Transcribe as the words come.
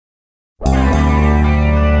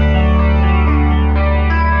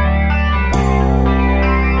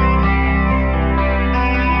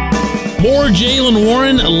More Jaylen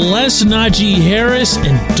Warren, less Najee Harris,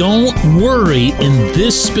 and don't worry in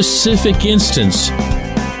this specific instance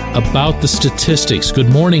about the statistics.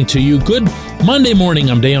 Good morning to you. Good Monday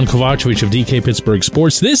morning. I'm Dejan Kovacevic of DK Pittsburgh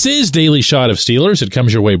Sports. This is Daily Shot of Steelers. It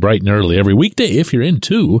comes your way bright and early every weekday if you're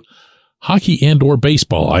into hockey and or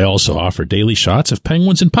baseball. I also offer daily shots of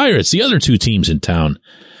Penguins and Pirates, the other two teams in town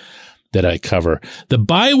that I cover. The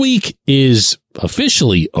bye week is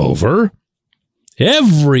officially over.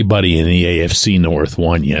 Everybody in the AFC North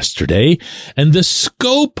won yesterday, and the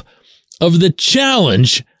scope of the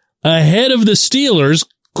challenge ahead of the Steelers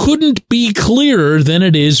couldn't be clearer than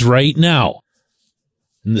it is right now.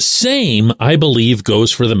 And the same, I believe,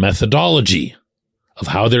 goes for the methodology of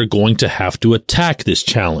how they're going to have to attack this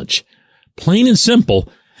challenge. Plain and simple,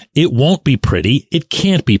 it won't be pretty. It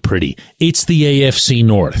can't be pretty. It's the AFC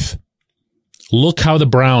North. Look how the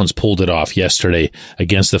Browns pulled it off yesterday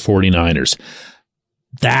against the 49ers.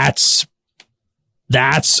 That's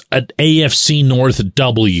an AFC North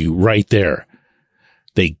W right there.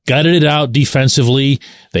 They gutted it out defensively.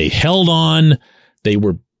 They held on. They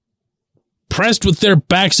were pressed with their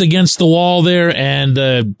backs against the wall there, and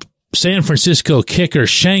the San Francisco kicker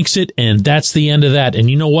shanks it, and that's the end of that.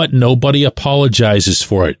 And you know what? Nobody apologizes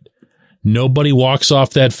for it. Nobody walks off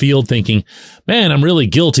that field thinking, man, I'm really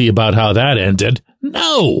guilty about how that ended.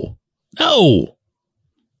 No.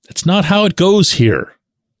 That's not how it goes here.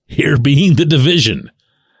 Here being the division.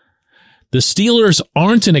 The Steelers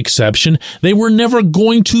aren't an exception. They were never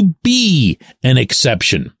going to be an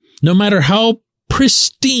exception, no matter how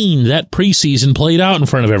pristine that preseason played out in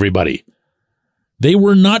front of everybody. They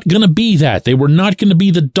were not going to be that. They were not going to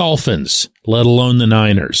be the Dolphins, let alone the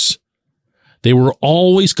Niners. They were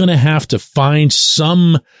always going to have to find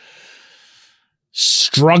some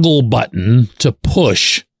struggle button to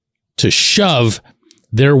push, to shove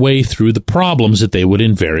their way through the problems that they would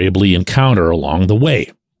invariably encounter along the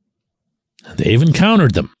way. They've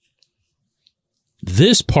encountered them.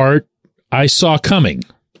 This part I saw coming,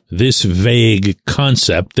 this vague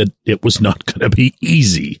concept that it was not going to be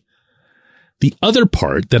easy. The other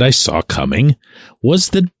part that I saw coming was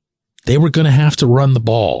that they were going to have to run the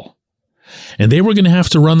ball. And they were going to have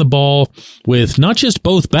to run the ball with not just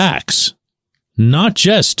both backs, not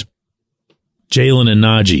just Jaylen and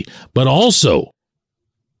Najee, but also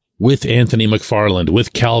with Anthony McFarland,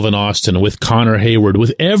 with Calvin Austin, with Connor Hayward,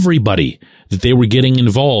 with everybody that they were getting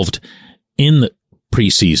involved in the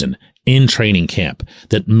preseason, in training camp,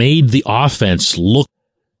 that made the offense look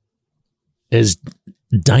as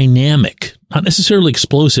dynamic, not necessarily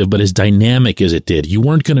explosive, but as dynamic as it did. You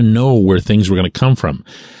weren't going to know where things were going to come from.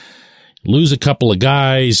 Lose a couple of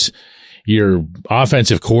guys, your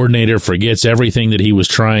offensive coordinator forgets everything that he was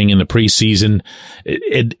trying in the preseason.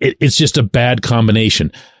 It's just a bad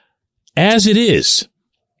combination. As it is,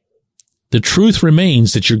 the truth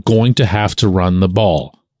remains that you're going to have to run the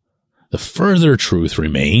ball. The further truth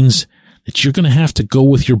remains that you're going to have to go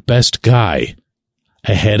with your best guy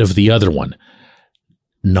ahead of the other one.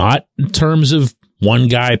 Not in terms of one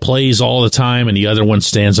guy plays all the time and the other one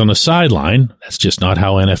stands on the sideline. That's just not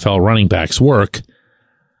how NFL running backs work.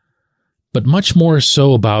 But much more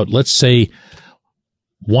so about, let's say,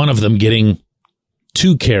 one of them getting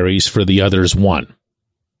 2 carries for the other's 1.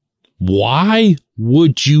 Why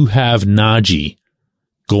would you have Najee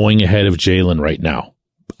going ahead of Jaylen right now?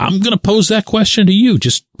 I'm going to pose that question to you.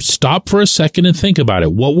 Just stop for a second and think about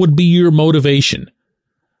it. What would be your motivation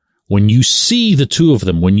when you see the two of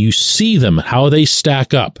them, when you see them, how they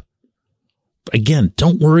stack up? Again,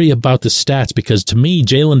 don't worry about the stats, because to me,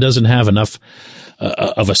 Jaylen doesn't have enough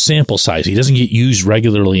of a sample size. He doesn't get used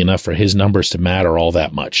regularly enough for his numbers to matter all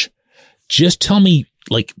that much. Just tell me,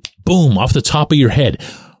 like, boom, off the top of your head,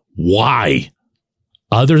 why?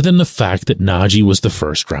 Other than the fact that Najee was the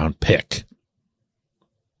first round pick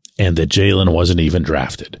and that Jaylen wasn't even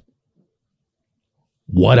drafted.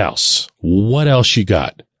 What else? What else you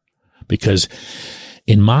got? Because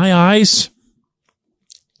in my eyes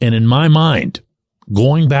and in my mind,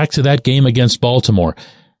 going back to that game against Baltimore,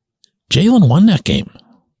 Jaylen won that game.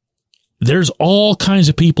 There's all kinds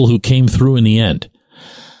of people who came through in the end.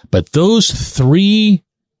 But those 3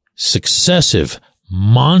 successive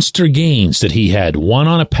monster gains that he had, 1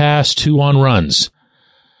 on a pass, 2 on runs,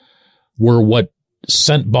 were what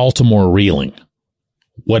sent Baltimore reeling.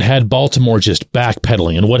 What had Baltimore just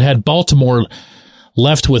backpedaling, and what had Baltimore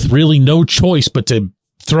left with really no choice but to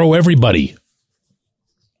throw everybody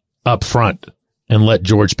up front and let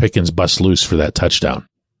George Pickens bust loose for that touchdown.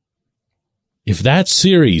 If that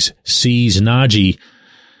series sees Najee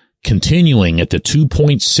continuing at the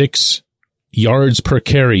 2.6 yards per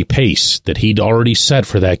carry pace that he'd already set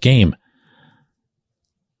for that game,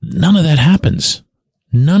 None of that happens.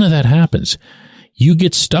 None of that happens. You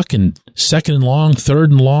get stuck in second and long,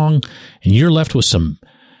 third and long, and you're left with some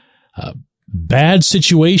bad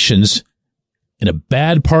situations in a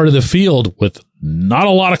bad part of the field with not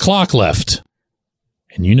a lot of clock left.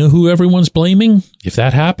 And you know who everyone's blaming if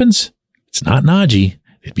that happens? It's not Najee.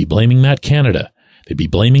 They'd be blaming Matt Canada. They'd be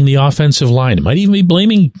blaming the offensive line. It might even be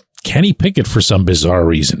blaming Kenny Pickett for some bizarre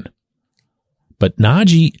reason. But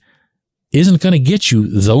Najee isn't going to get you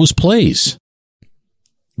those plays.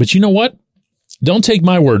 But you know what? Don't take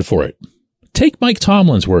my word for it. Take Mike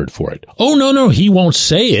Tomlin's word for it. Oh, no, he won't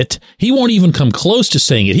say it. He won't even come close to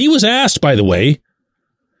saying it. He was asked, by the way,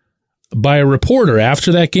 by a reporter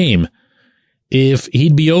after that game if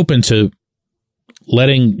he'd be open to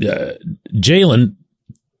letting Jaylen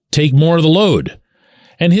take more of the load.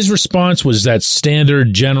 And his response was that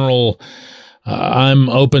standard general, I'm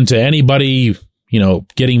open to anybody,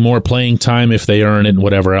 getting more playing time if they earn it and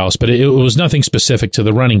whatever else. But it was nothing specific to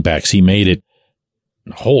the running backs. He made it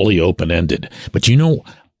wholly open-ended. But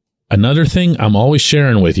another thing I'm always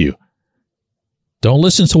sharing with you, don't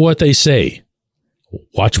listen to what they say.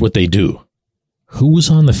 Watch what they do. Who was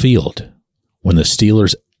on the field when the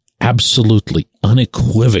Steelers absolutely,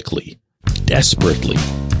 unequivocally, desperately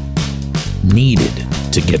needed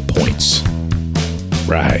to get points?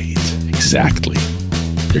 Right, exactly.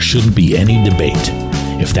 There shouldn't be any debate.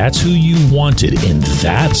 If that's who you wanted in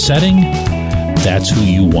that setting, that's who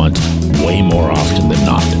you want way more often than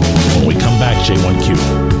not. When we come back,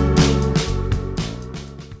 J1Q.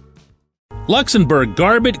 Luxembourg,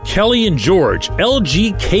 Garbett, Kelly, and George.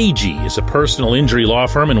 LGKG is a personal injury law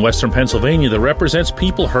firm in Western Pennsylvania that represents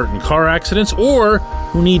people hurt in car accidents or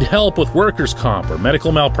who need help with workers' comp or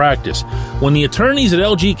medical malpractice. When the attorneys at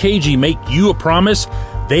LGKG make you a promise,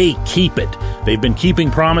 they keep it. They've been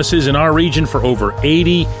keeping promises in our region for over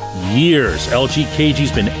 80 years.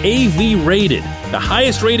 LGKG's been AV rated, the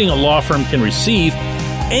highest rating a law firm can receive,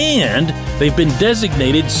 and they've been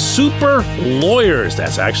designated super lawyers.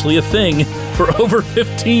 That's actually a thing for over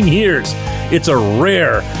 15 years. It's a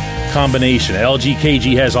rare combination.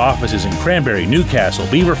 LGKG has offices in Cranberry, Newcastle,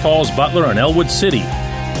 Beaver Falls, Butler, and Elwood City.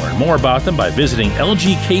 Learn more about them by visiting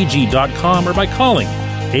lgkg.com or by calling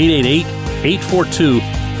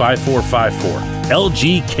 888-842-5454.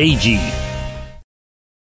 LGKG.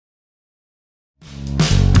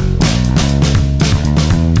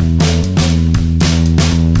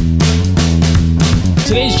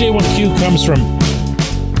 Today's J1Q comes from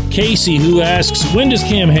Casey, who asks, when does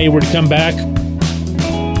Cam Hayward come back?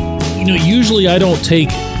 Usually I don't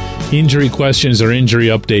take injury questions or injury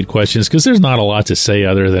update questions because there's not a lot to say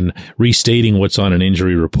other than restating what's on an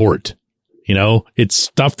injury report. It's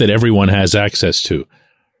stuff that everyone has access to.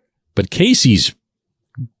 But Casey's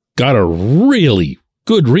got a really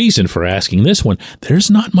good reason for asking this one.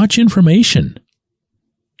 There's not much information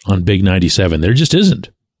on Big 97. There just isn't.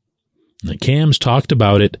 Cam's talked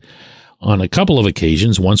about it on a couple of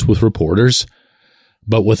occasions, once with reporters,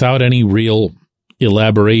 but without any real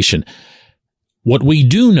elaboration. What we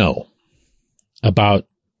do know about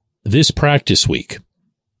this practice week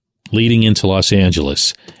leading into Los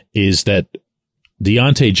Angeles is that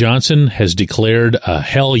Deontay Johnson has declared a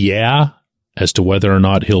hell yeah as to whether or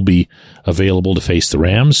not he'll be available to face the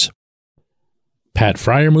Rams. Pat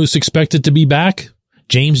Freiermuth's expected to be back.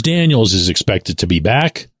 James Daniels is expected to be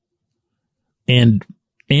back. And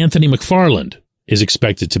Anthony McFarland is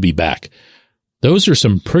expected to be back. Those are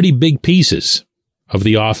some pretty big pieces of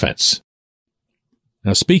the offense.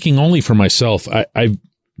 Now, speaking only for myself, I've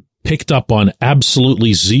picked up on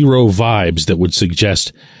absolutely zero vibes that would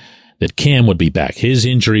suggest that Cam would be back. His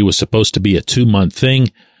injury was supposed to be a 2-month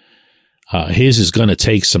thing. His is going to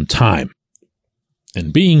take some time.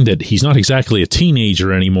 And being that he's not exactly a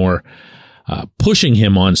teenager anymore, pushing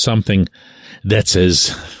him on something that's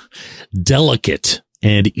as delicate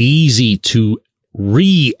and easy to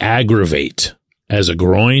re-aggravate as a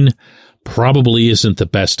groin probably isn't the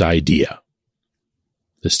best idea.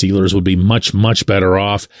 The Steelers would be much, much better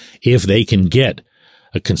off if they can get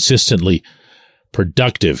a consistently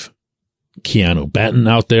productive Keanu Benton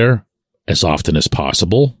out there as often as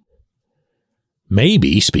possible.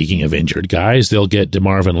 Maybe, speaking of injured guys, they'll get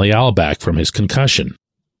DeMarvin Leal back from his concussion.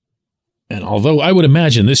 And although I would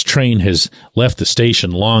imagine this train has left the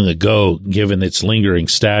station long ago, given its lingering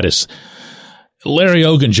status, Larry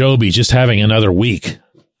Ogunjobi just having another week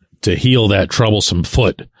to heal that troublesome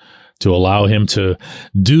foot, to allow him to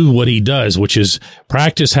do what he does, which is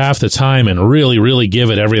practice half the time and really, really give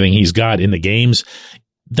it everything he's got in the games,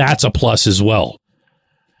 that's a plus as well.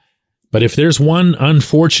 But if there's one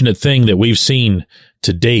unfortunate thing that we've seen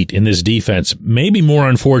to date in this defense, maybe more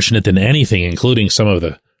unfortunate than anything, including some of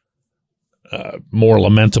the more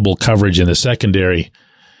lamentable coverage in the secondary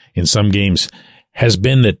in some games has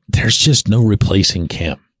been that there's just no replacing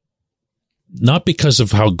Cam. Not because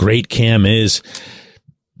of how great Cam is,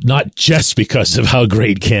 not just because of how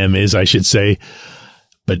great Cam is, I should say,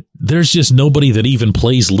 but there's just nobody that even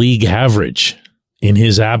plays league average in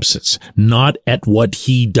his absence, not at what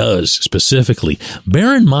he does specifically.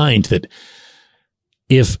 Bear in mind that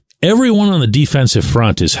if everyone on the defensive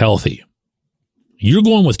front is healthy, you're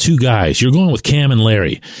going with two guys. You're going with Cam and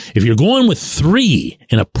Larry. If you're going with three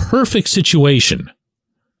in a perfect situation,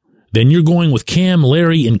 then you're going with Cam,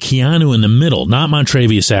 Larry, and Keanu in the middle, not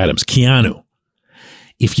Montravius Adams, Keanu.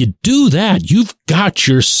 If you do that, you've got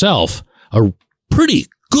yourself a pretty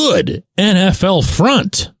good NFL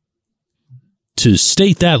front, to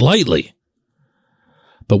state that lightly.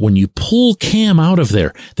 But when you pull Cam out of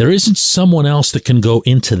there, there isn't someone else that can go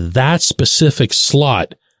into that specific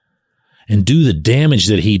slot and do the damage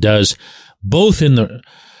that he does, both in the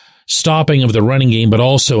stopping of the running game, but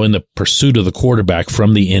also in the pursuit of the quarterback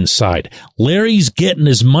from the inside. Larry's getting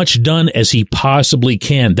as much done as he possibly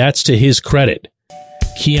can. That's to his credit.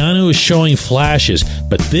 Keanu is showing flashes,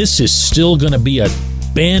 but this is still going to be a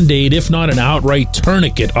Band-Aid, if not an outright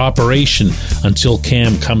tourniquet operation until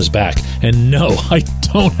Cam comes back. And no, I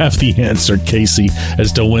don't have the answer, Casey,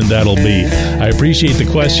 as to when that'll be. I appreciate the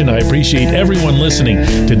question. I appreciate everyone listening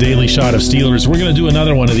to Daily Shot of Steelers. We're going to do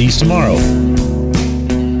another one of these tomorrow.